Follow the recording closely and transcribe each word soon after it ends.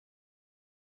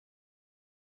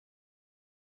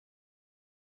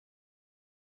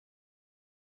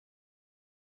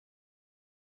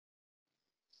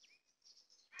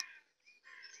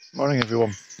Morning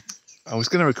everyone. I was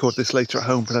going to record this later at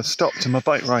home, but I've stopped on my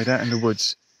bike ride out in the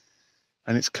woods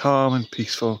and it's calm and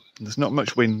peaceful and there's not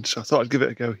much wind, so I thought I'd give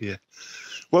it a go here.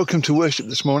 Welcome to worship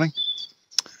this morning.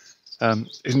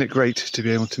 Isn't it great to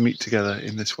be able to meet together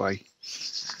in this way?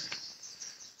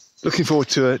 Looking forward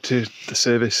to the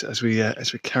service as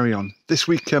we carry on. This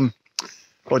week,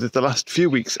 or the last few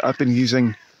weeks, I've been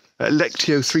using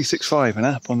Lectio 365, an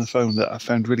app on the phone that I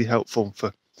found really helpful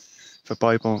for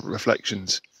Bible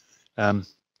reflections.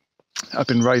 I've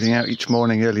been riding out each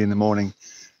morning, early in the morning,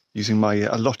 using my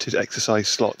allotted exercise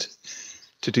slot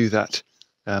to do that.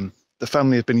 The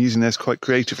family have been using theirs quite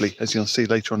creatively, as you'll see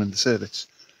later on in the service.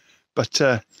 But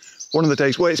one of the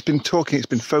days, it's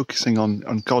been focusing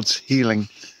on God's healing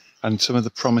and some of the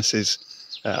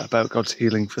promises about God's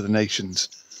healing for the nations.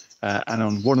 And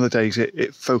on one of the days,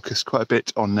 it focused quite a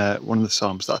bit on one of the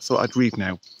Psalms that I thought I'd read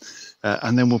now.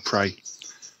 And then we'll pray.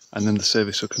 And then the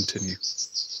service will continue.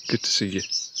 Good to see you.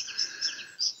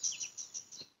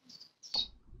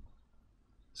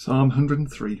 Psalm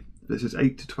 103, verses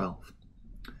 8 to 12.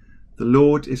 The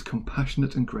Lord is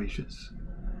compassionate and gracious,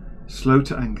 slow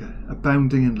to anger,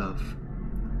 abounding in love.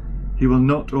 He will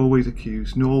not always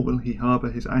accuse, nor will he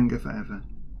harbour his anger forever.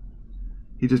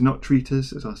 He does not treat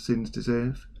us as our sins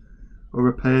deserve, or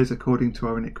repay us according to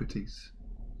our iniquities.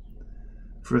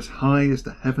 For as high as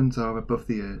the heavens are above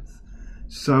the earth,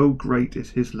 so great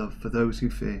is his love for those who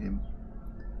fear him.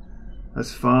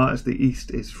 As far as the east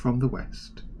is from the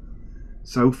west,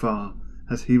 so far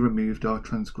has he removed our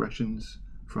transgressions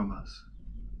from us.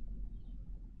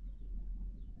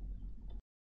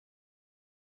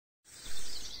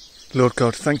 Lord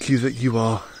God, thank you that you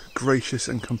are gracious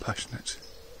and compassionate.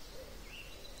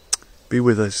 Be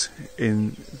with us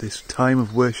in this time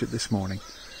of worship this morning.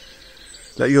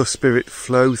 Let your Spirit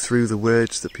flow through the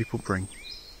words that people bring.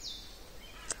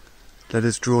 Let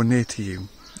us draw near to you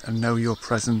and know your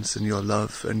presence and your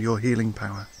love and your healing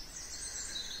power.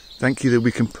 Thank you that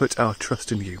we can put our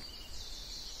trust in you.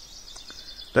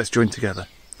 Let's join together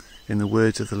in the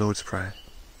words of the Lord's Prayer.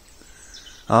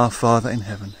 Our Father in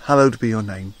heaven, hallowed be your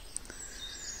name.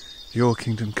 Your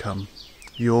kingdom come,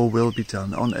 your will be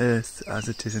done on earth as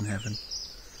it is in heaven.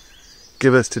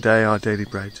 Give us today our daily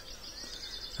bread,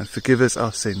 and forgive us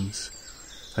our sins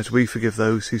as we forgive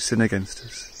those who sin against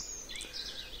us.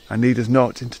 And lead us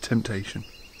not into temptation,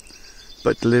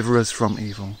 but deliver us from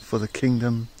evil. For the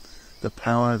kingdom, the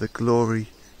power, the glory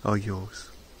are yours,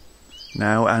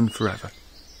 now and forever.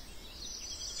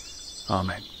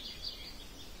 Amen.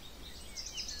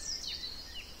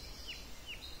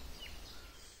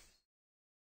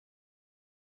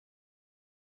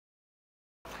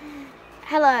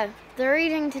 Hello, the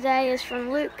reading today is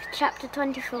from Luke chapter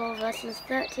 24 verses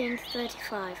 13 to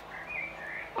 35,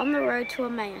 on the road to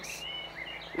Emmaus.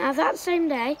 Now that same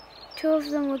day, two of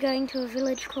them were going to a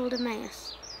village called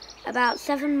Emmaus, about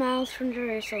 7 miles from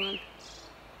Jerusalem.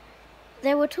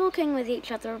 They were talking with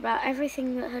each other about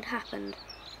everything that had happened.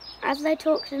 As they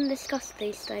talked and discussed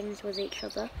these things with each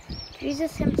other,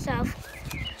 Jesus himself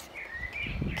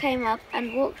came up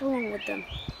and walked along with them,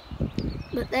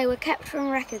 but they were kept from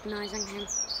recognizing him.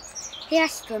 He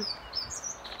asked them,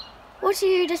 "What are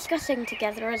you discussing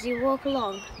together as you walk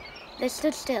along?" They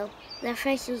stood still, their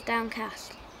faces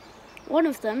downcast. One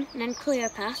of them, named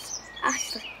Cleopas,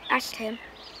 asked him,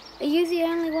 "Are you the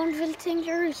only one visiting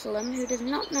Jerusalem who does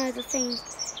not know the things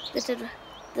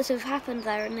that have happened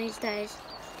there in these days?"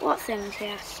 "What things?" he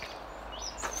asked.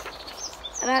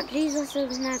 "About Jesus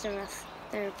of Nazareth,"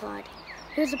 they replied,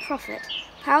 "who is a prophet,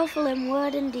 powerful in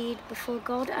word and deed before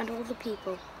God and all the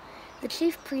people. The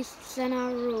chief priests and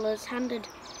our rulers handed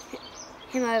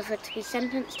him over to be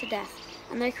sentenced to death,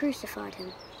 and they crucified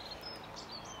him.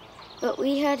 But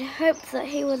we had hoped that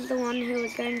he was the one who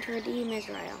was going to redeem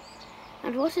Israel.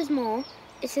 And what is more,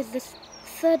 it is the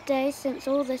third day since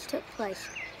all this took place.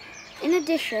 In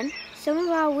addition, some of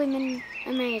our women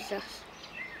amazed us.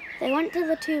 They went to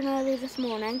the tomb early this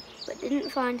morning, but didn't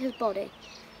find his body.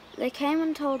 They came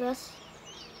and told us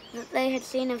that they had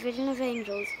seen a vision of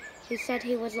angels who said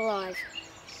he was alive.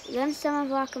 Then some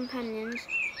of our companions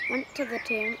went to the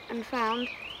tomb and found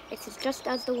it is just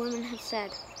as the woman had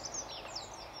said.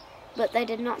 But they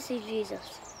did not see Jesus."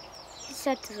 He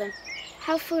said to them,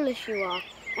 "How foolish you are,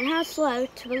 and how slow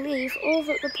to believe all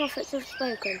that the prophets have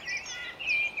spoken.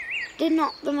 Did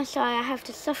not the Messiah have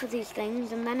to suffer these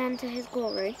things and then enter his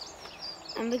glory?"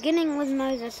 And beginning with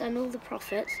Moses and all the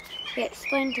prophets, he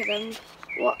explained to them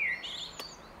what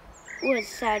was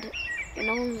said in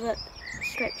all the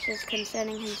scriptures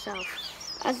concerning himself.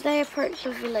 As they approached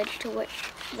the village to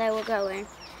which they were going,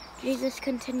 Jesus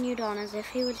continued on as if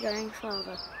he was going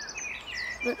farther.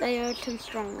 But they urged him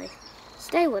strongly,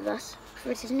 "Stay with us,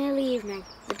 for it is nearly evening.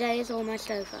 The day is almost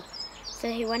over."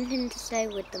 So he went in to stay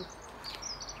with them.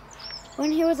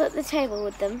 When he was at the table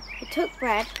with them, he took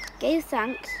bread, gave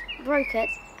thanks, broke it,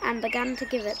 and began to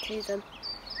give it to them.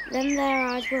 Then their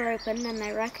eyes were opened and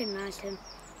they recognized him,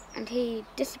 and he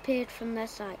disappeared from their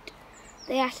sight.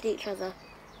 They asked each other,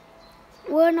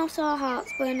 "Were not our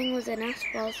hearts burning within us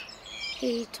whilst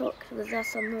he talked with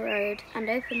us on the road and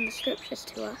opened the scriptures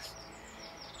to us?"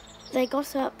 They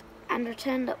got up and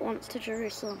returned at once to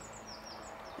Jerusalem.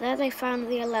 There they found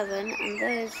the 11 and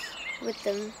those with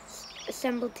them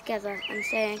assembled together and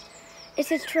saying,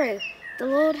 "It is true, the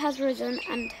Lord has risen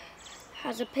and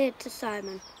has appeared to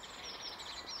Simon."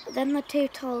 Then the two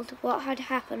told what had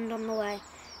happened on the way,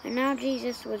 and now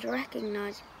Jesus was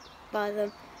recognized by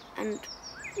them and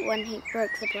when he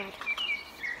broke the bread.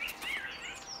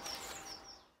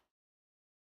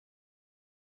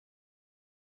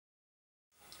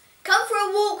 Come for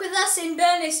a walk with us in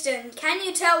Burniston. Can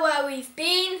you tell where we've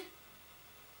been?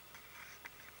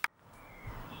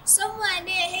 Somewhere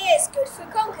near here is good for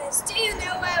conkers. Do you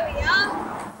know where we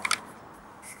are?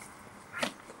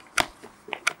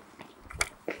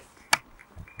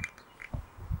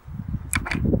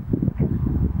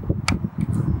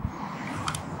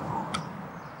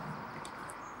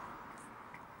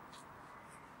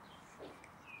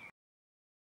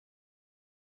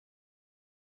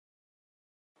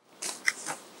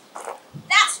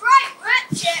 That's right, we're at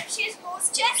Church's Horse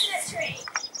Chestnut Tree.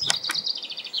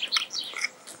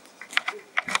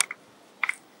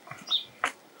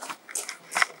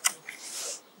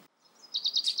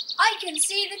 I can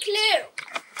see the clue.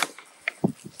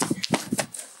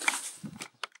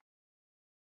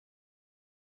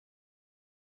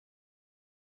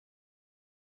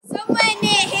 Somewhere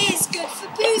near here is good for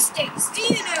poo sticks. Do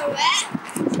you know where?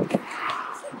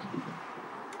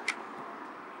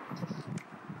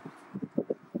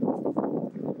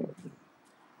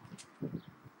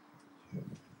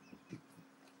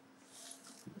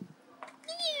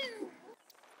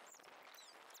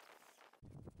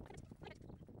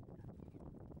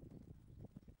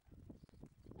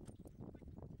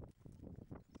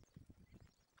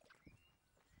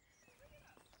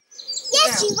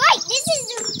 Yes, you're right. This is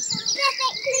the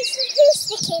perfect place for poo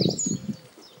sticking.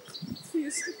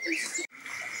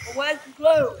 Well, where's the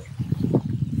clue?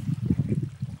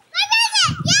 My brother!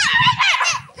 Yeah!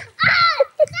 Oh!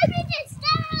 Somebody just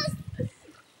stars!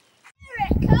 Here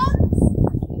it comes.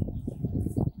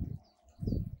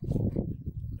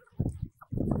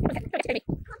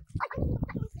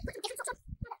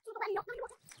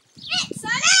 It's an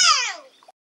owl.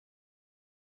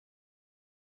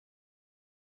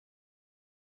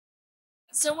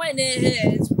 Somewhere near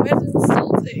here is wet and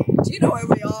salty. Do you know where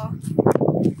we are?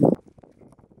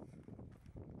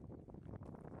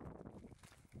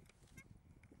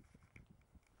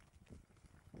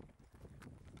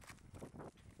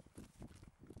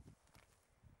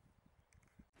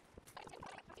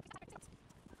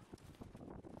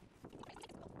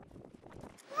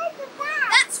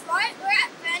 That's right, we're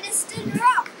at Burniston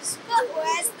Rocks. But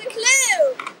where's the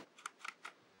clue?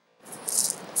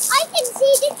 I can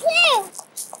see the clue!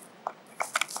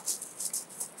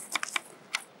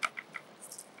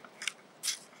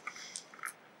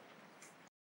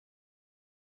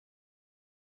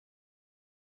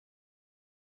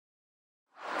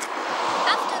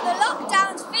 After the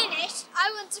lockdown's finished,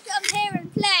 I want to come here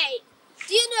and play.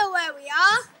 Do you know where we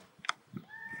are?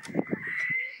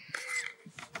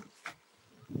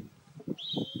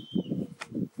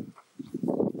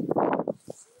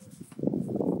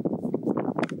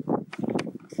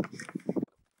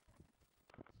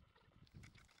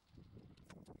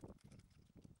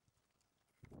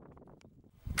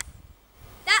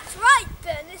 That's right,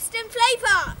 Burniston Play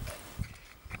Park.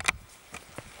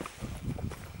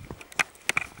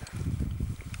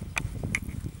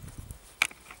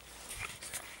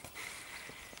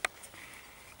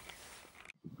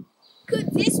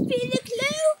 Could this be the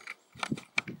clue?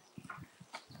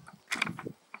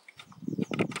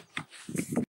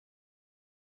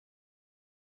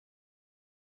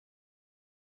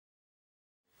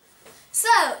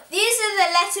 So, these are the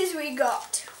letters we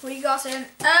got. We got an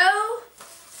O,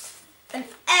 an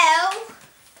L,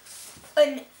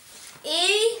 an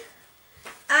E,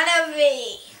 and a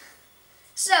V.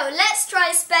 So, let's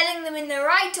try spelling them in the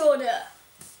right order.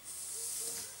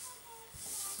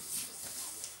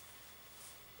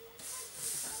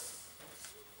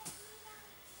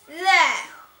 There,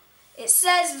 it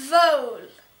says vole,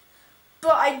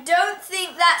 but I don't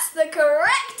think that's the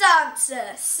correct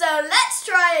answer, so let's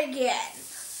try again.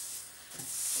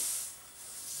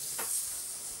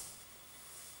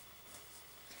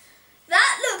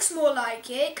 looks more like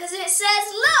it because it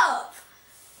says love.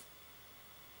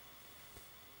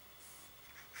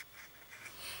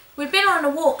 We've been on a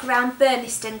walk around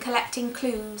Burniston collecting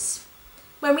clues.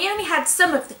 When we only had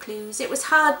some of the clues, it was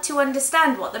hard to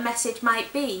understand what the message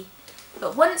might be.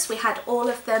 But once we had all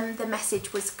of them, the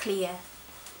message was clear.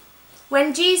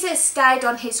 When Jesus died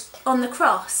on the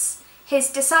cross,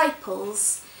 his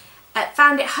disciples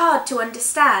found it hard to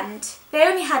understand. They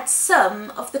only had some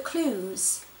of the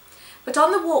clues. But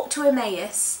on the walk to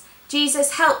Emmaus,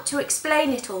 Jesus helped to explain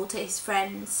it all to his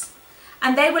friends.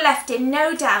 And they were left in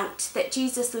no doubt that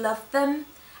Jesus loved them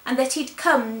and that he'd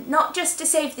come not just to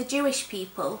save the Jewish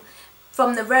people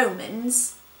from the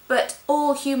Romans, but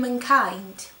all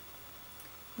humankind.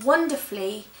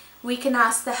 Wonderfully, we can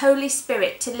ask the Holy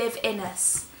Spirit to live in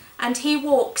us, and he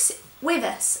walks with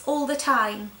us all the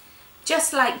time,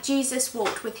 just like Jesus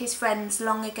walked with his friends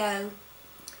long ago.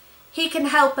 He can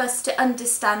help us to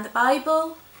understand the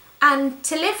Bible and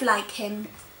to live like him.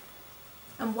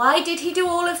 And why did he do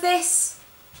all of this?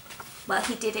 Well,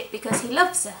 he did it because he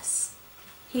loves us.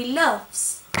 He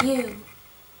loves you.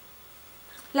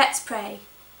 Let's pray.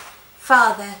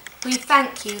 Father, we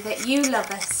thank you that you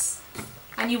love us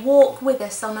and you walk with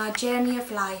us on our journey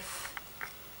of life.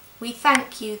 We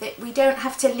thank you that we don't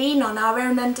have to lean on our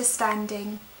own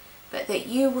understanding, but that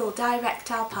you will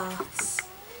direct our paths.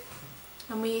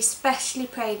 And we especially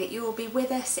pray that you will be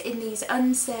with us in these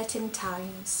uncertain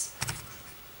times.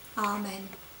 Amen.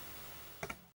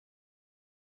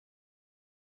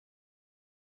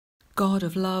 God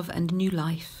of love and new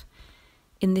life,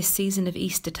 in this season of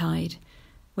Eastertide,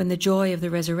 when the joy of the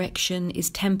resurrection is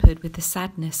tempered with the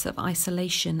sadness of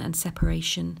isolation and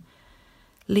separation,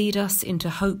 lead us into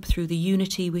hope through the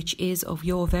unity which is of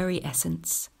your very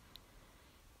essence.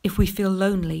 If we feel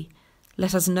lonely,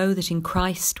 let us know that in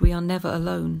Christ we are never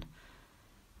alone.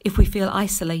 If we feel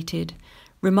isolated,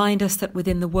 remind us that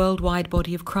within the worldwide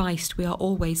body of Christ we are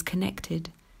always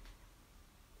connected.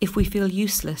 If we feel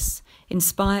useless,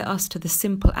 inspire us to the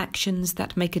simple actions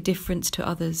that make a difference to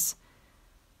others.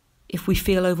 If we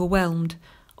feel overwhelmed,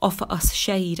 offer us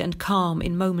shade and calm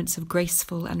in moments of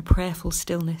graceful and prayerful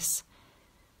stillness.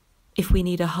 If we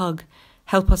need a hug,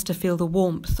 help us to feel the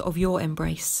warmth of your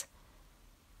embrace.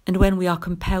 And when we are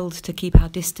compelled to keep our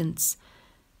distance,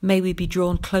 may we be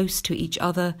drawn close to each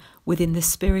other within the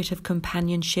spirit of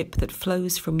companionship that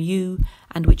flows from you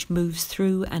and which moves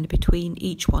through and between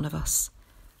each one of us.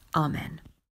 Amen.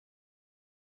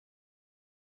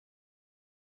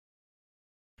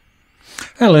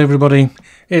 Hello everybody,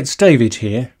 it's David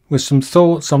here with some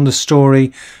thoughts on the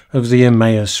story of the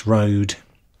Emmaus Road.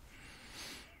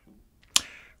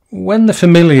 When the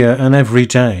familiar and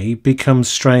everyday becomes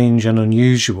strange and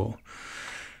unusual,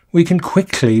 we can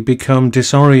quickly become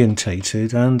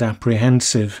disorientated and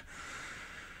apprehensive.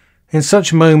 In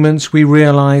such moments we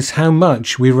realise how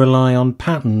much we rely on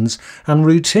patterns and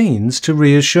routines to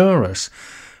reassure us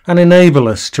and enable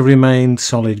us to remain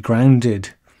solid grounded.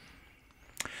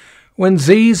 When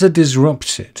these are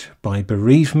disrupted by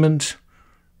bereavement,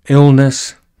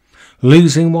 illness,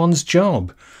 losing one's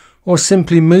job, or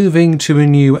simply moving to a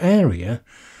new area,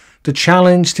 the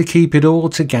challenge to keep it all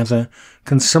together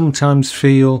can sometimes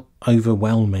feel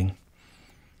overwhelming.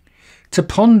 To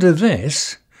ponder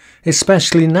this,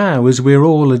 especially now as we're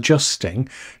all adjusting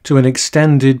to an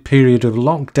extended period of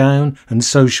lockdown and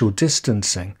social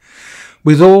distancing,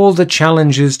 with all the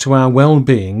challenges to our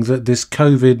well-being that this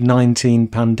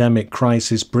COVID-19 pandemic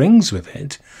crisis brings with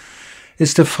it,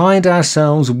 is to find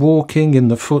ourselves walking in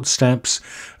the footsteps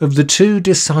of the two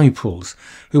disciples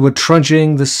who were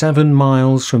trudging the 7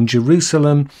 miles from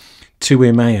Jerusalem to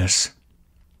Emmaus.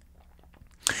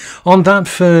 On that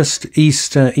first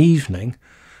Easter evening,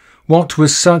 what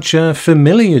was such a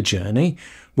familiar journey,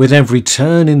 with every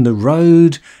turn in the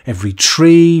road, every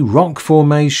tree, rock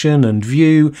formation and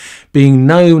view being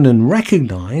known and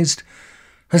recognised,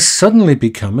 has suddenly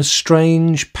become a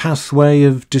strange pathway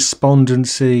of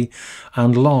despondency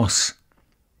and loss.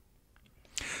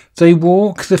 They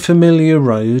walk the familiar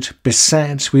road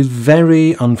beset with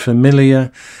very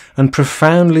unfamiliar and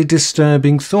profoundly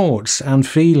disturbing thoughts and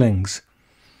feelings.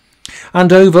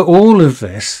 And over all of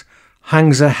this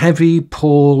hangs a heavy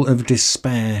pall of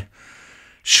despair,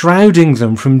 shrouding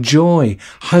them from joy,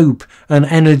 hope and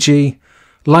energy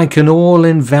like an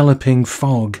all-enveloping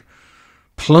fog,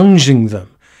 plunging them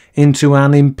into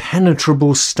an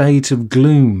impenetrable state of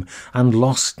gloom and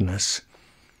lostness.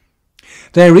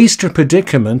 Their Easter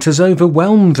predicament has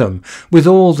overwhelmed them with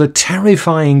all the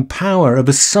terrifying power of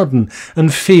a sudden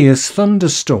and fierce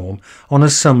thunderstorm on a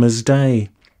summer's day.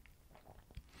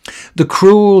 The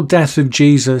cruel death of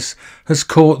Jesus has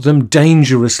caught them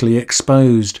dangerously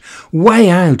exposed, way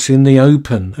out in the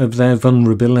open of their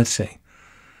vulnerability.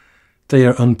 They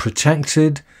are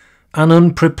unprotected and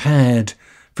unprepared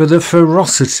for the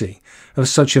ferocity of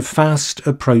such a fast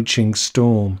approaching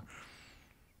storm.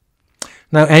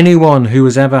 Now, anyone who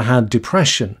has ever had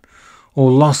depression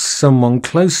or lost someone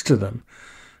close to them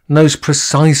knows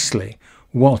precisely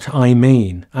what I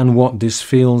mean and what this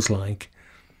feels like.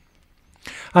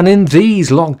 And in these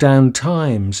lockdown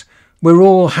times, we're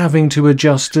all having to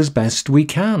adjust as best we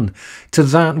can to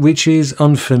that which is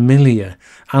unfamiliar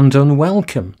and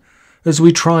unwelcome as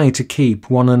we try to keep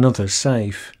one another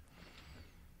safe.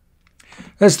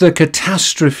 As the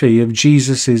catastrophe of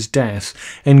Jesus' death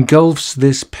engulfs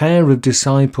this pair of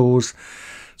disciples,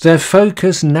 their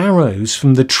focus narrows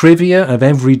from the trivia of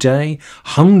everyday,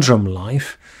 humdrum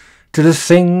life to the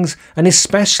things, and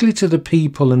especially to the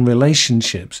people and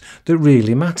relationships that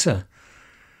really matter.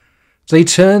 They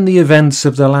turn the events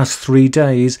of the last 3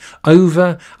 days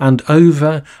over and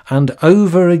over and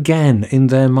over again in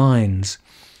their minds,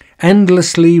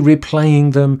 endlessly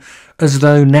replaying them as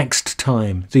though next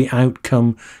time the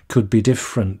outcome could be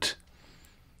different.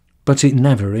 But it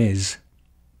never is.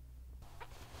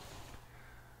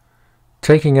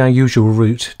 Taking our usual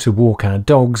route to walk our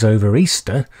dogs over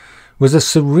Easter was a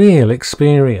surreal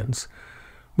experience,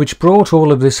 which brought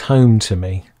all of this home to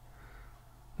me.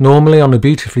 Normally on a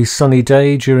beautifully sunny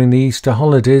day during the Easter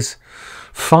holidays,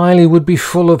 Filey would be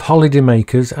full of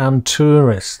holidaymakers and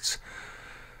tourists.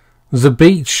 The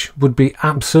beach would be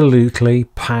absolutely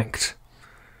packed.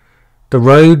 The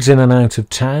roads in and out of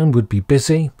town would be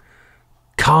busy,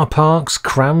 car parks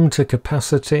crammed to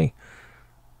capacity,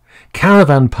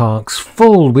 caravan parks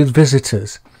full with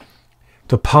visitors,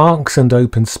 the parks and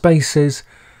open spaces,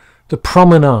 the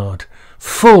promenade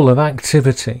full of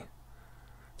activity,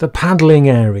 the paddling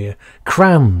area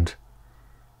crammed.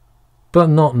 But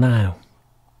not now.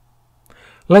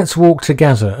 Let's walk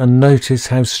together and notice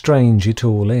how strange it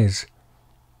all is.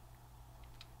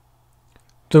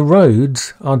 The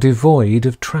roads are devoid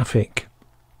of traffic.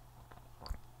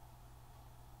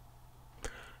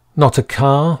 Not a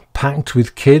car packed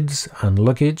with kids and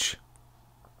luggage,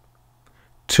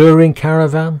 touring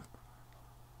caravan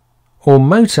or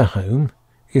motorhome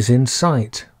is in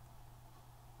sight.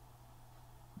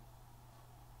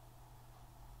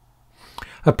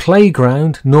 A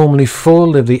playground, normally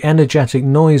full of the energetic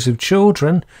noise of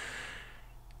children,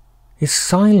 is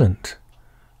silent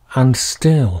and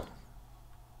still.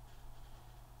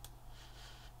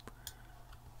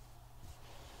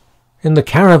 In the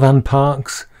caravan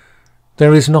parks,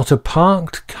 there is not a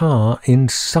parked car in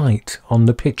sight on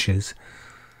the pitches,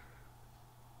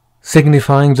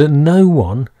 signifying that no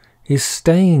one is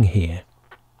staying here.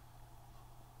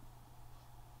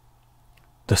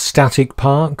 The static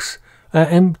parks are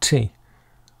empty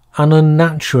and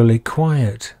unnaturally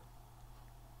quiet.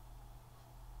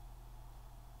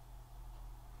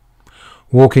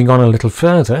 Walking on a little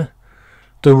further,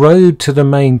 the road to the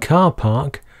main car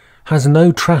park has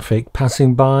no traffic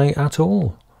passing by at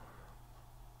all.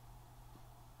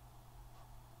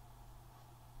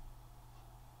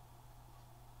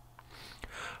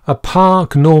 A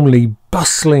park normally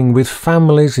bustling with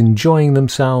families enjoying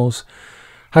themselves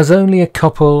has only a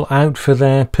couple out for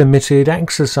their permitted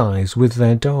exercise with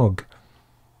their dog.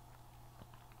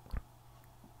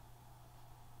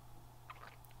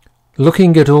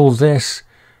 Looking at all this,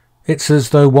 it's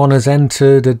as though one has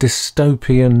entered a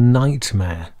dystopian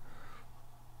nightmare.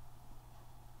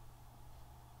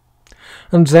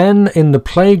 And then in the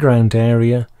playground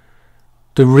area,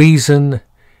 the reason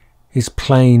is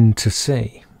plain to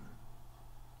see.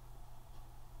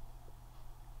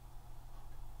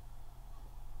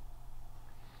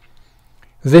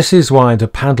 This is why the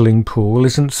paddling pool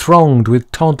isn't thronged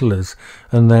with toddlers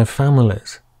and their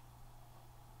families.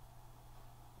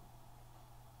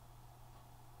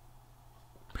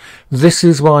 This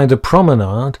is why the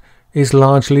promenade is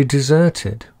largely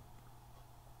deserted.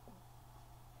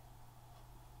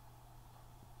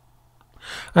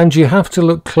 And you have to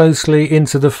look closely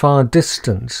into the far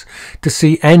distance to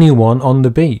see anyone on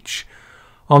the beach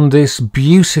on this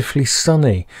beautifully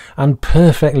sunny and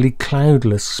perfectly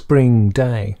cloudless spring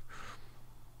day.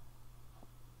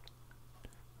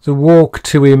 The walk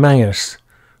to Emmaus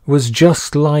was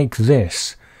just like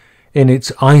this in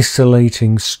its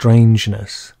isolating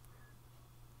strangeness.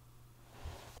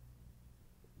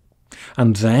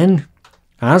 And then,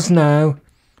 as now,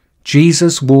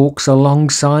 Jesus walks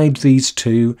alongside these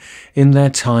two in their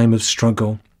time of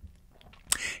struggle.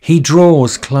 He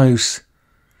draws close.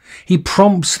 He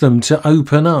prompts them to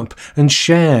open up and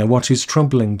share what is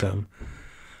troubling them.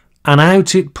 and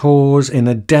out it pours in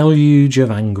a deluge of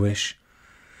anguish.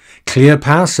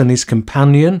 Cleopas and his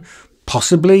companion,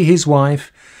 possibly his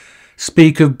wife,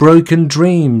 speak of broken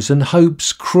dreams and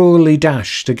hopes cruelly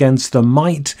dashed against the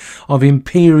might of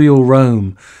imperial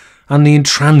Rome and the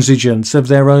intransigence of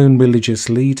their own religious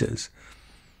leaders.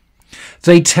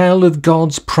 They tell of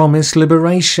God's promised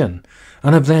liberation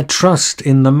and of their trust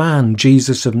in the man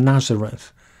Jesus of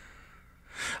Nazareth.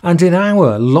 And in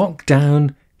our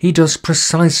lockdown, he does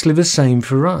precisely the same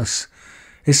for us,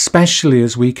 especially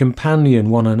as we companion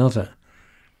one another.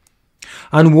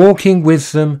 And walking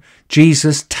with them,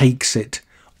 Jesus takes it,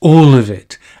 all of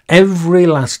it, every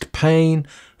last pain,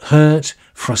 hurt,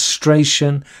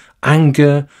 frustration,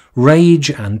 anger,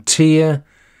 rage and tear.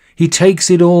 He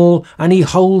takes it all and he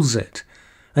holds it,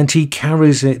 and he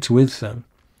carries it with them.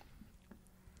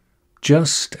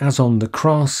 Just as on the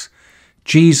cross,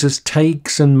 Jesus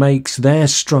takes and makes their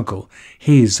struggle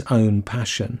his own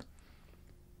passion.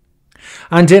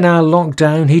 And in our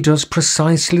lockdown, he does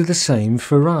precisely the same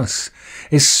for us,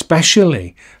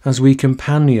 especially as we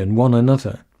companion one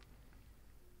another.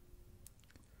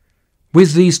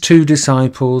 With these two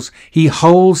disciples, he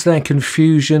holds their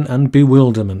confusion and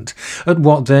bewilderment at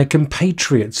what their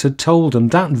compatriots had told them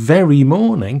that very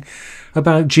morning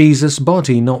about Jesus'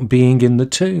 body not being in the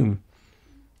tomb.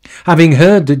 Having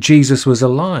heard that Jesus was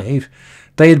alive,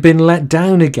 they had been let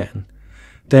down again.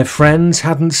 Their friends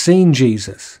hadn't seen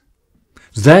Jesus.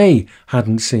 They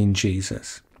hadn't seen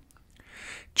Jesus.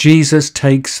 Jesus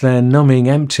takes their numbing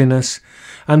emptiness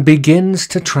and begins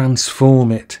to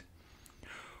transform it.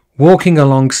 Walking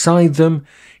alongside them,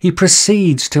 he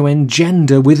proceeds to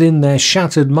engender within their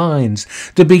shattered minds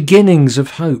the beginnings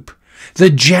of hope,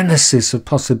 the genesis of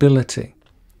possibility.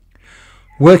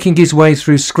 Working his way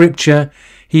through Scripture,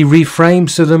 he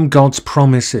reframes to them God's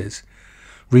promises,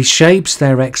 reshapes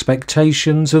their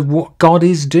expectations of what God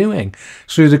is doing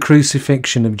through the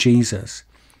crucifixion of Jesus.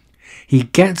 He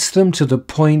gets them to the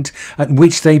point at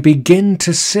which they begin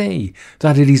to see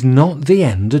that it is not the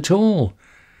end at all.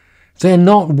 They're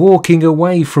not walking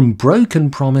away from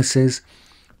broken promises,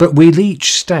 but with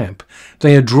each step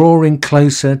they are drawing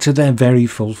closer to their very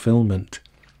fulfilment.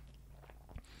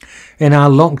 In our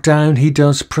lockdown, he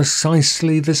does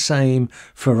precisely the same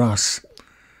for us,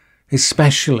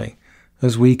 especially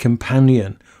as we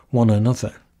companion one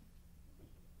another.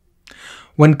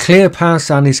 When Cleopas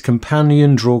and his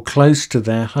companion draw close to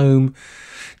their home,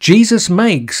 Jesus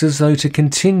makes as though to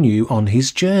continue on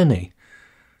his journey.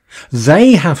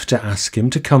 They have to ask him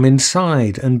to come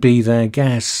inside and be their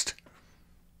guest.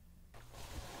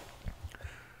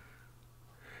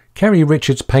 Kerry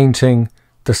Richards' painting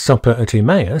The Supper at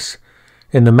Emmaus,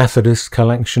 in the Methodist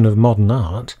collection of modern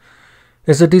art,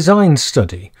 is a design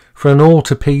study for an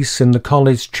altarpiece in the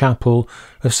College Chapel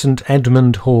of St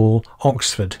Edmund Hall,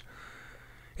 Oxford.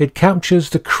 It captures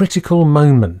the critical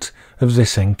moment of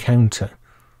this encounter.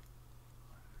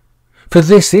 For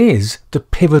this is the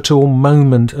pivotal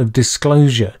moment of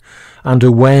disclosure and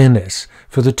awareness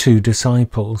for the two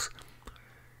disciples.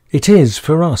 It is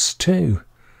for us too.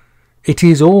 It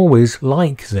is always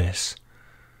like this.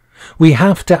 We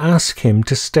have to ask him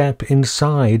to step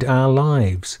inside our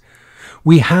lives.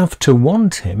 We have to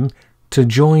want him to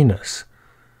join us.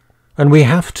 And we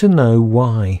have to know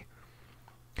why.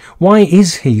 Why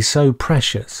is he so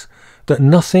precious that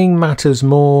nothing matters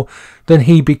more than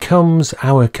he becomes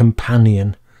our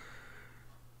companion?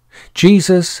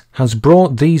 Jesus has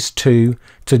brought these two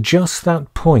to just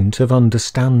that point of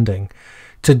understanding,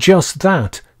 to just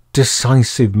that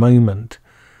decisive moment.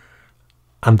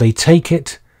 And they take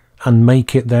it and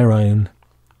make it their own.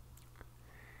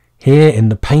 Here in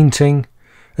the painting,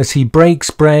 as he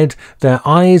breaks bread, their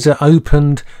eyes are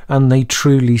opened and they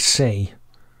truly see.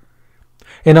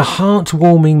 In a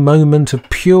heart-warming moment of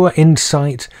pure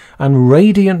insight and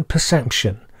radiant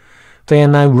perception, they are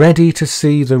now ready to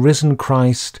see the risen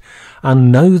Christ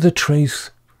and know the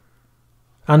truth.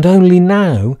 And only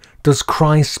now does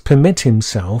Christ permit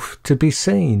himself to be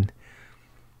seen.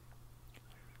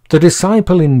 The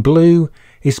disciple in blue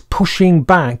is pushing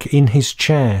back in his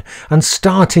chair and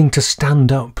starting to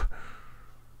stand up.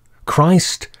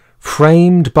 Christ,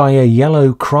 framed by a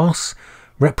yellow cross,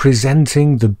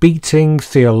 representing the beating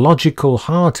theological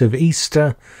heart of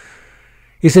Easter,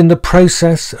 is in the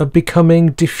process of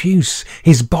becoming diffuse,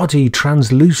 his body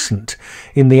translucent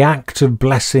in the act of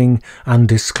blessing and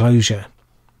disclosure.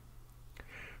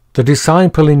 The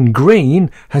disciple in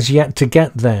green has yet to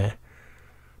get there,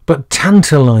 but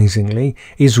tantalizingly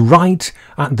is right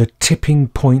at the tipping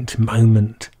point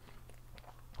moment.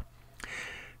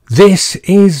 This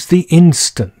is the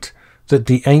instant that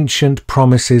the ancient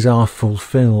promises are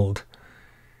fulfilled.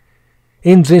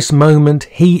 In this moment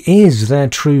he is their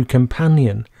true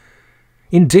companion.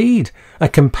 Indeed, a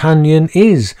companion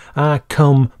is our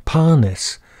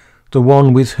comparnis, the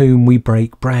one with whom we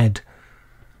break bread.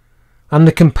 And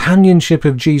the companionship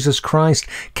of Jesus Christ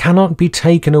cannot be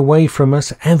taken away from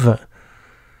us ever.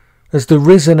 As the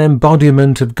risen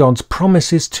embodiment of God's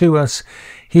promises to us,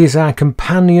 he is our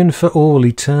companion for all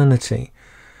eternity.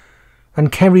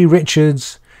 And Kari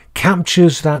Richards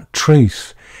captures that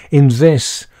truth in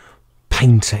this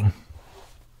painting.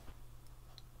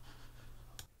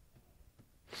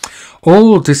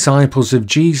 All disciples of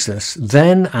Jesus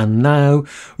then and now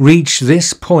reach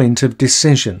this point of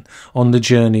decision on the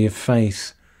journey of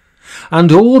faith.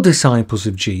 And all disciples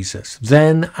of Jesus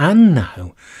then and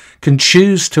now can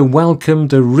choose to welcome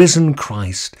the risen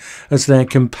Christ as their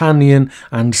companion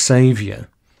and saviour.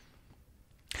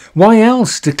 Why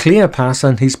else do Cleopas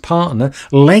and his partner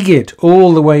leg it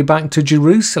all the way back to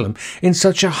Jerusalem in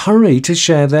such a hurry to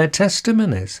share their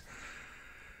testimonies?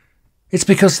 It's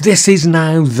because this is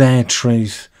now their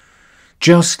truth,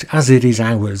 just as it is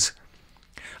ours.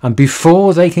 And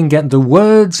before they can get the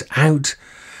words out,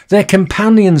 their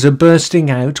companions are bursting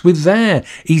out with their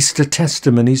Easter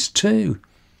testimonies too.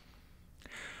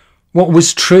 What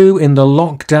was true in the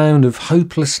lockdown of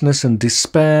hopelessness and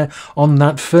despair on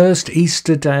that first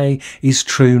Easter day is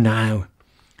true now.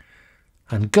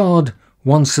 And God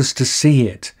wants us to see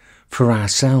it for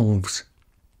ourselves.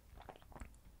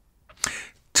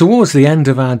 Towards the end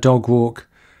of our dog walk,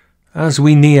 as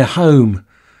we near home,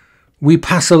 we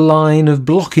pass a line of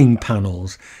blocking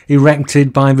panels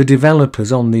erected by the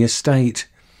developers on the estate.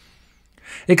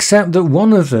 Except that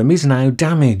one of them is now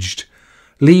damaged,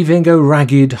 leaving a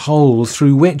ragged hole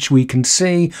through which we can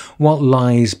see what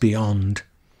lies beyond.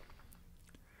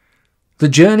 The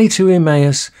journey to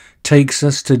Emmaus takes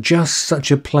us to just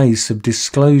such a place of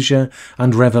disclosure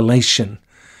and revelation,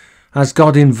 as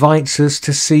God invites us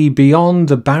to see beyond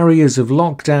the barriers of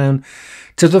lockdown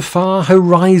to the far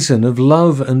horizon of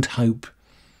love and hope.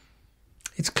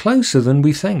 It's closer than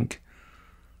we think.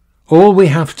 All we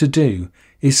have to do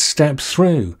is step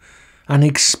through and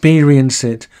experience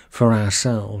it for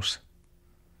ourselves.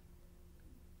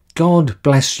 God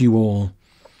bless you all,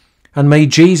 and may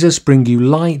Jesus bring you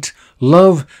light,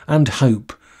 love and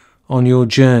hope on your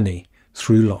journey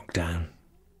through lockdown.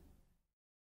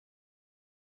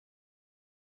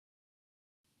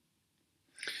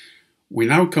 We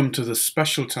now come to the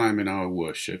special time in our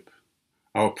worship,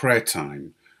 our prayer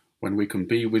time, when we can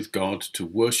be with God to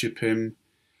worship him,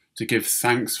 to give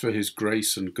thanks for his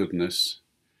grace and goodness,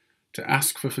 to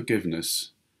ask for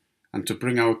forgiveness, and to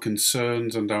bring our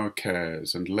concerns and our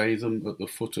cares and lay them at the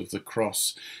foot of the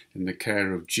cross in the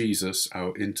care of Jesus,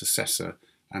 our intercessor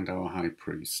and our high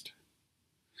priest.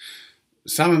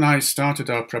 Sal and I started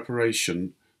our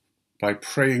preparation by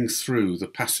praying through the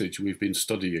passage we've been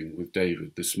studying with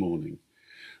David this morning,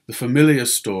 the familiar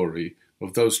story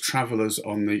of those travellers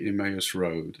on the Emmaus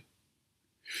road.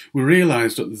 We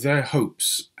realised that their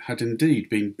hopes had indeed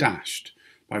been dashed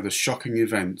by the shocking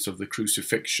events of the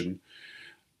crucifixion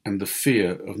and the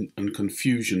fear and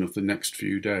confusion of the next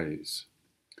few days.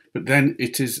 But then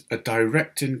it is a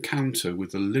direct encounter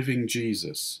with the living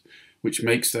Jesus which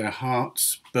makes their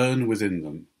hearts burn within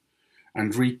them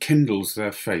and rekindles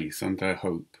their faith and their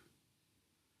hope.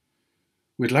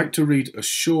 We'd like to read a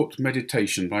short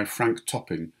meditation by Frank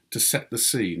Topping to set the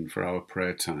scene for our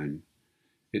prayer time.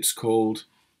 It's called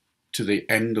To the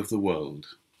End of the World.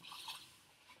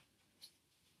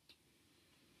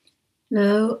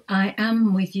 Lo, I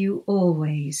am with you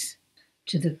always,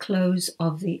 to the close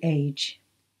of the age.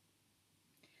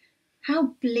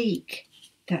 How bleak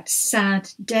that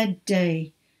sad, dead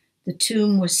day the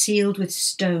tomb was sealed with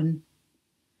stone.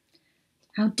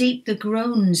 How deep the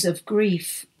groans of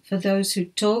grief for those who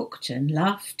talked and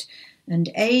laughed and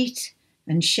ate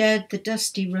and shared the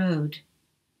dusty road,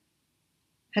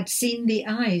 had seen the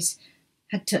eyes,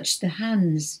 had touched the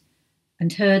hands,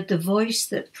 and heard the voice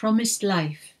that promised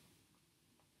life.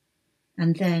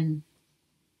 And then,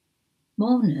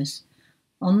 mourners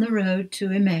on the road to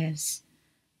Emmaus,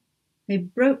 they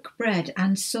broke bread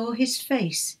and saw his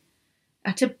face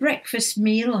at a breakfast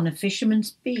meal on a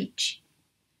fisherman's beach.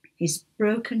 His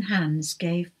broken hands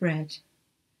gave bread,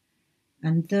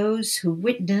 and those who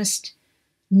witnessed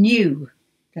knew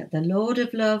that the Lord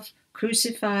of love,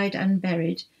 crucified and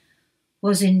buried,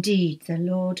 was indeed the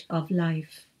Lord of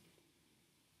life.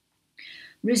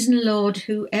 Risen Lord,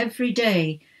 who every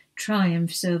day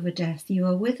triumphs over death, you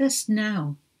are with us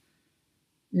now.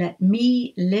 Let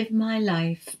me live my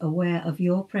life aware of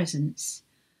your presence.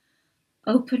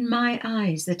 Open my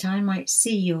eyes that I might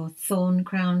see your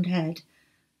thorn-crowned head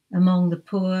among the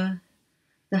poor,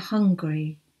 the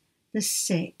hungry, the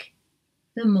sick,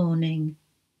 the mourning,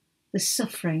 the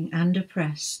suffering and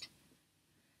oppressed.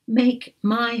 Make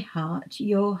my heart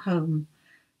your home,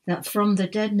 that from the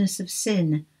deadness of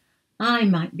sin I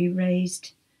might be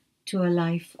raised to a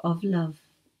life of love.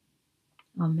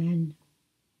 Amen.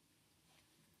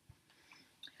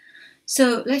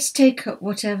 So let's take up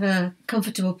whatever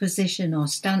comfortable position or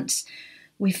stance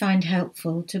we find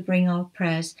helpful to bring our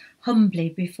prayers humbly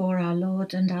before our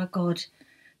Lord and our God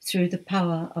through the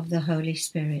power of the Holy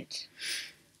Spirit.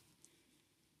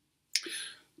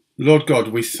 Lord God,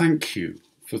 we thank you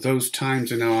for those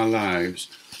times in our lives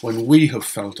when we have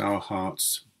felt our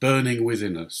hearts burning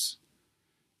within us,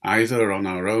 either on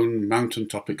our own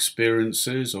mountaintop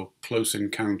experiences or close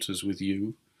encounters with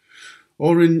you,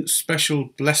 or in special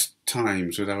blessed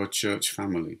times with our church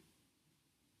family.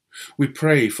 We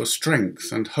pray for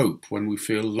strength and hope when we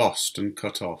feel lost and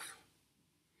cut off.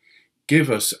 Give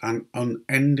us an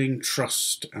unending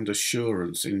trust and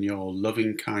assurance in your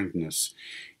loving kindness,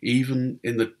 even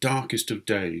in the darkest of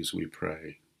days, we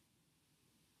pray.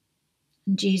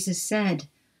 And Jesus said,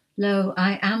 "Lo,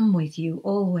 I am with you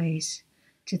always,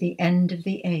 to the end of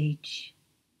the age."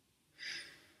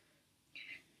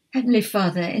 Heavenly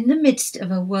Father, in the midst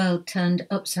of a world turned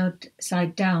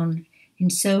upside down in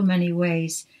so many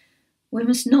ways, we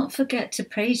must not forget to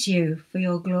praise you for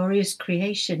your glorious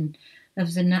creation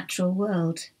of the natural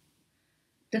world,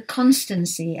 the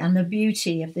constancy and the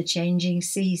beauty of the changing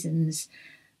seasons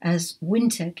as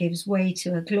winter gives way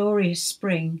to a glorious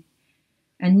spring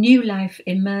and new life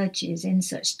emerges in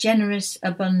such generous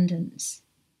abundance.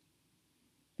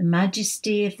 The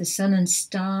majesty of the sun and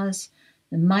stars,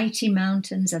 the mighty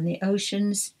mountains and the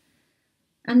oceans,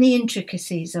 and the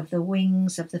intricacies of the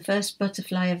wings of the first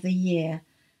butterfly of the year,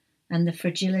 and the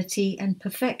fragility and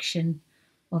perfection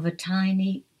of a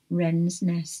tiny wren's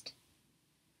nest.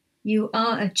 You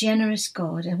are a generous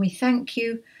God, and we thank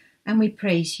you and we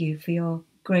praise you for your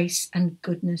grace and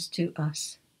goodness to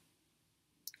us.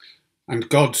 And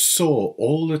God saw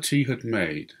all that he had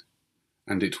made,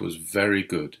 and it was very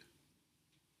good.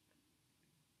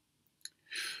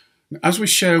 As we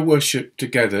share worship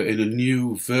together in a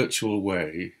new virtual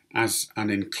way as an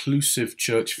inclusive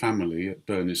church family at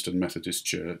Burniston Methodist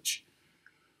Church,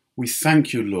 we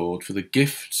thank you, Lord, for the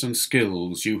gifts and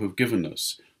skills you have given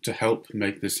us to help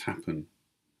make this happen.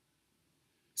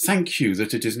 Thank you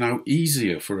that it is now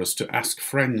easier for us to ask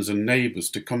friends and neighbours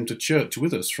to come to church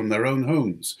with us from their own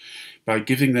homes by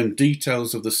giving them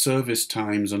details of the service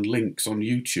times and links on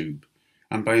YouTube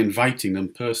and by inviting them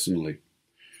personally.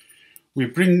 We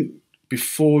bring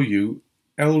before you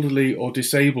elderly or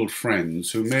disabled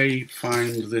friends who may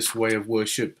find this way of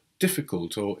worship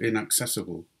difficult or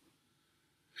inaccessible.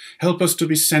 Help us to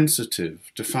be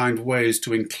sensitive, to find ways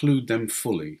to include them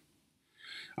fully.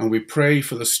 And we pray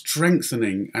for the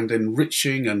strengthening and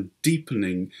enriching and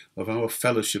deepening of our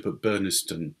fellowship at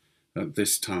Burniston at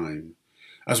this time,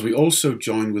 as we also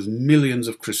join with millions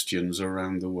of Christians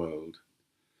around the world.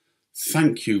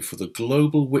 Thank you for the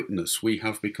global witness we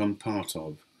have become part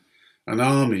of, an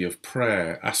army of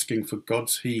prayer asking for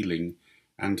God's healing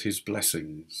and his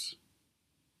blessings.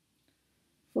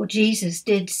 For Jesus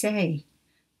did say,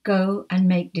 "Go and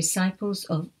make disciples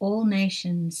of all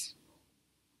nations."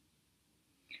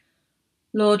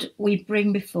 Lord, we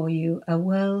bring before you a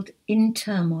world in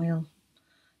turmoil,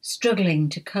 struggling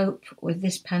to cope with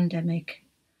this pandemic,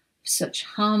 such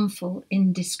harmful,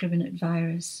 indiscriminate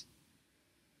virus.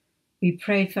 We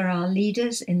pray for our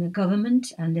leaders in the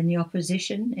government and in the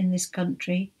opposition in this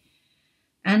country,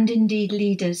 and indeed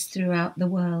leaders throughout the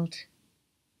world.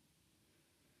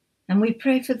 And we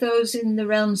pray for those in the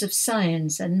realms of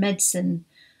science and medicine,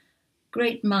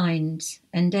 great minds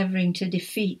endeavouring to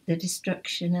defeat the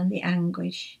destruction and the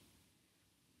anguish.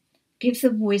 Give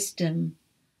them wisdom,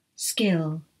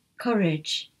 skill,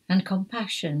 courage, and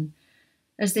compassion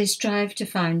as they strive to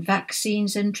find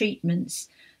vaccines and treatments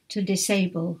to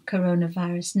disable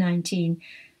coronavirus 19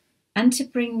 and to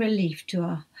bring relief to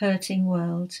our hurting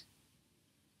world.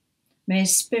 May a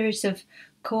spirit of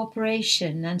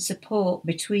cooperation and support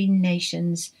between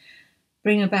nations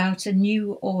bring about a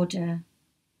new order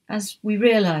as we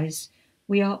realise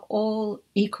we are all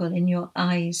equal in your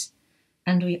eyes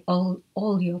and we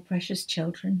all your precious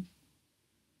children.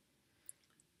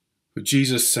 For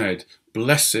Jesus said,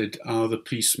 "Blessed are the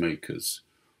peacemakers,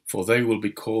 for they will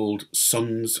be called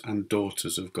sons and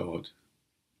daughters of God."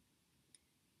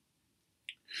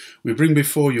 We bring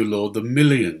before you, Lord, the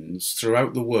millions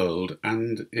throughout the world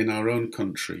and in our own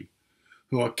country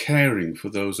who are caring for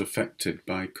those affected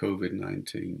by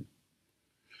COVID-19.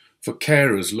 For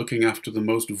carers looking after the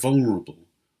most vulnerable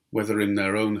whether in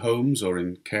their own homes or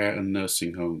in care and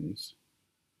nursing homes.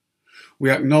 We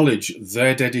acknowledge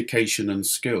their dedication and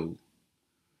skill,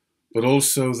 but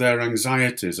also their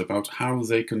anxieties about how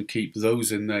they can keep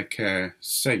those in their care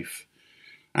safe,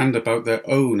 and about their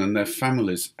own and their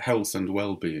families' health and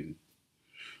well-being.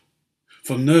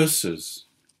 For nurses,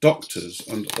 doctors,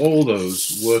 and all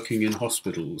those working in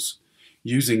hospitals,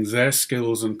 using their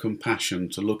skills and compassion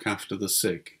to look after the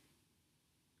sick.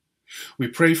 We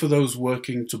pray for those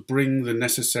working to bring the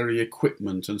necessary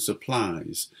equipment and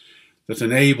supplies that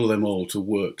enable them all to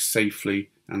work safely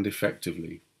and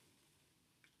effectively.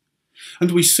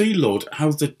 And we see, Lord,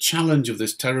 how the challenge of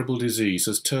this terrible disease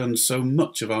has turned so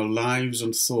much of our lives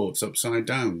and thoughts upside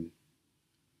down.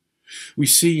 We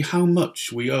see how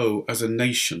much we owe as a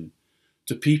nation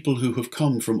to people who have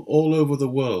come from all over the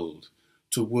world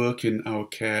to work in our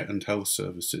care and health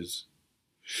services.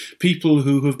 People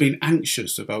who have been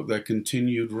anxious about their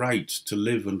continued right to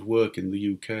live and work in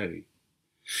the UK.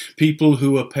 People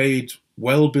who are paid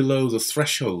well below the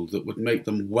threshold that would make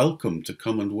them welcome to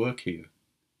come and work here.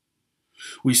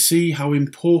 We see how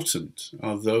important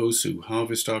are those who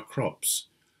harvest our crops,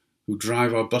 who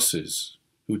drive our buses,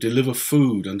 who deliver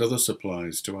food and other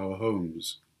supplies to our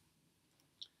homes.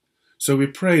 So we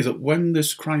pray that when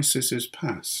this crisis is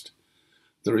past,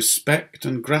 the respect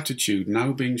and gratitude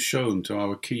now being shown to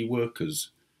our key workers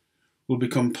will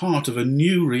become part of a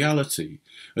new reality,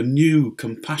 a new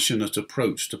compassionate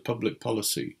approach to public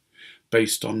policy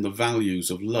based on the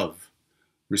values of love,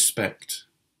 respect,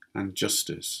 and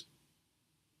justice.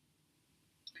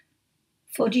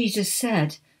 For Jesus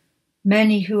said,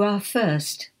 "Many who are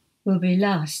first will be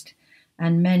last,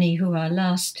 and many who are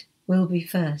last will be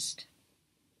first."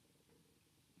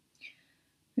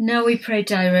 Now we pray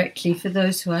directly for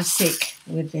those who are sick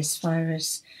with this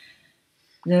virus,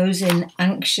 those in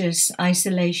anxious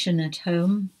isolation at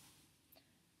home,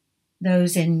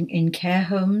 those in care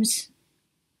homes,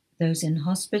 those in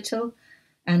hospital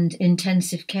and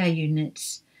intensive care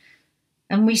units.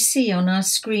 And we see on our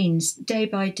screens day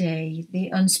by day the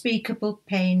unspeakable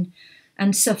pain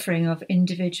and suffering of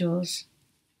individuals.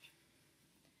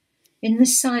 In the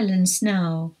silence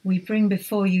now, we bring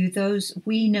before you those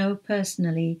we know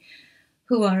personally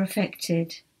who are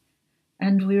affected,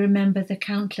 and we remember the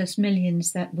countless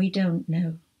millions that we don't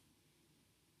know.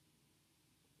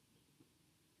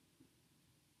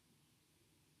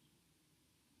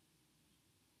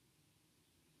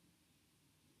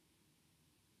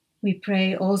 We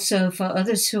pray also for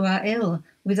others who are ill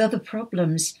with other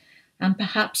problems and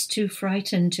perhaps too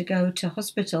frightened to go to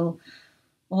hospital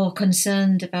or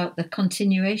concerned about the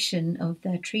continuation of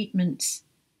their treatments.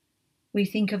 We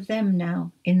think of them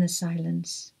now in the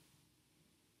silence.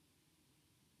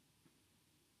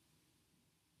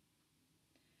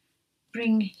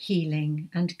 Bring healing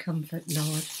and comfort,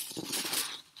 Lord.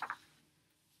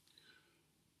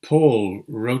 Paul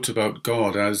wrote about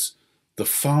God as the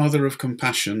Father of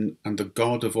compassion and the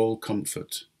God of all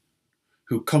comfort,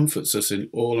 who comforts us in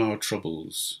all our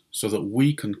troubles, so that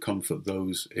we can comfort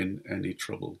those in any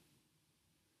trouble.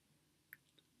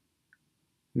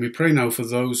 We pray now for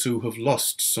those who have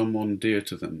lost someone dear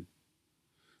to them,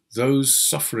 those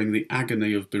suffering the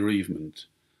agony of bereavement,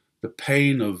 the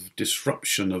pain of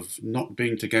disruption, of not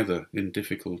being together in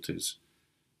difficulties,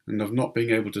 and of not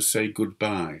being able to say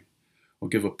goodbye or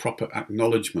give a proper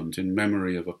acknowledgement in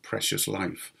memory of a precious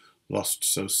life lost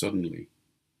so suddenly.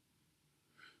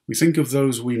 We think of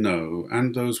those we know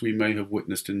and those we may have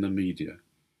witnessed in the media,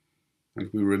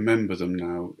 and we remember them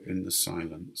now in the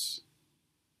silence.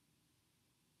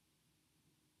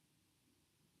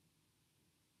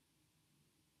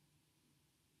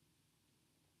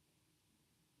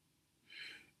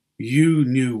 You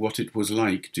knew what it was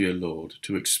like, dear Lord,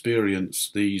 to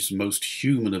experience these most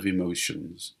human of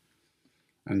emotions,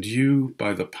 and you,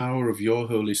 by the power of your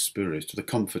Holy Spirit, the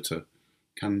Comforter,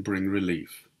 can bring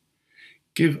relief.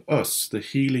 Give us the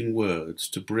healing words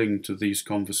to bring to these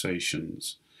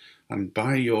conversations, and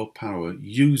by your power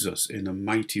use us in a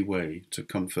mighty way to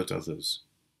comfort others.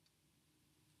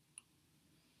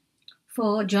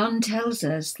 For John tells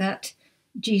us that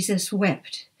Jesus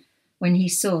wept when he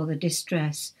saw the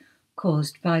distress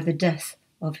caused by the death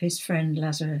of his friend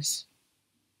Lazarus.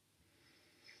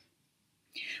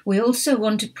 We also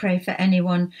want to pray for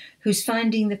anyone who's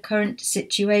finding the current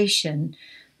situation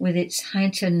with its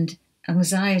heightened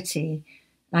anxiety,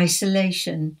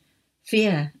 isolation,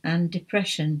 fear and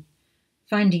depression,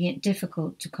 finding it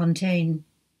difficult to contain.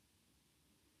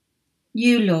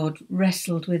 You, Lord,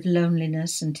 wrestled with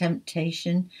loneliness and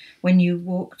temptation when you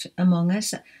walked among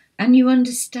us, and you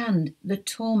understand the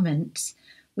torments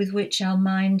with which our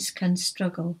minds can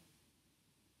struggle.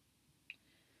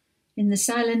 In the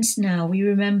silence now, we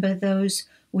remember those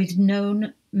with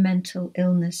known mental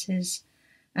illnesses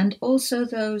and also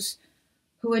those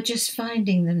who are just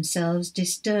finding themselves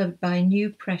disturbed by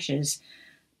new pressures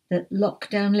that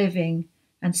lockdown living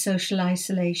and social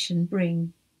isolation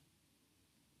bring.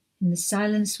 In the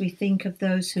silence, we think of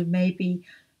those who may be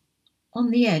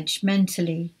on the edge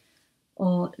mentally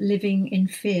or living in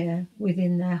fear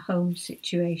within their home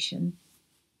situation.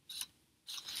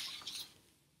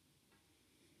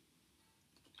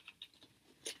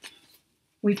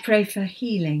 We pray for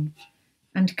healing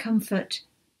and comfort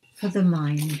for the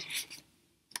mind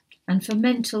and for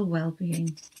mental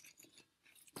well-being.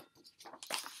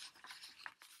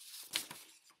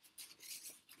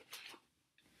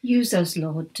 Use us,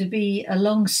 Lord, to be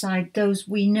alongside those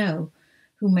we know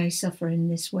who may suffer in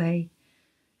this way,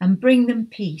 and bring them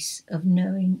peace of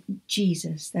knowing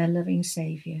Jesus, their loving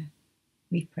Saviour,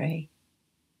 we pray.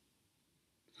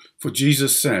 For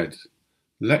Jesus said,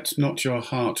 "Let not your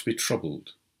heart be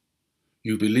troubled.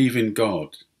 You believe in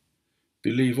God,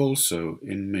 believe also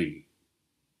in me."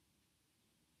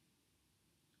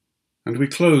 And we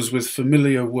close with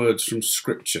familiar words from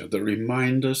Scripture that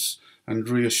remind us and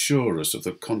reassure us of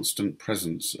the constant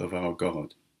presence of our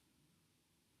God.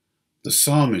 The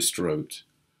psalmist wrote,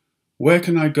 "Where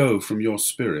can I go from your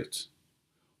spirit?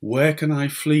 Where can I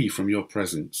flee from your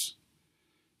presence?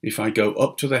 If I go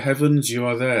up to the heavens, you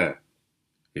are there.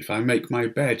 If I make my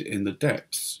bed in the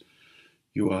depths,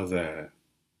 you are there.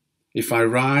 If I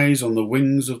rise on the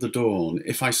wings of the dawn,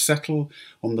 if I settle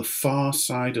on the far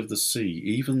side of the sea,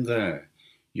 even there,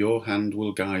 your hand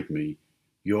will guide me,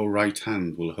 your right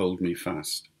hand will hold me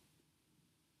fast."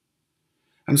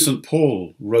 And St.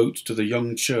 Paul wrote to the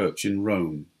young church in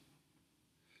Rome,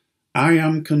 "I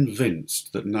am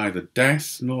convinced that neither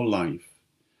death nor life,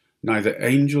 neither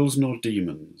angels nor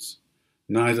demons,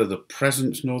 neither the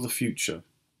present nor the future,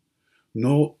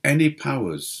 nor any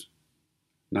powers,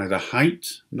 neither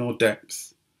height nor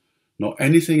depth, nor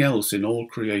anything else in all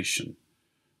creation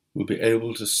will be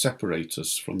able to separate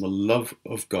us from the love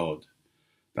of God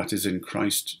that is in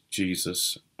Christ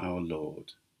Jesus our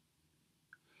Lord."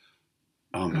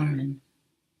 Amen. Amen.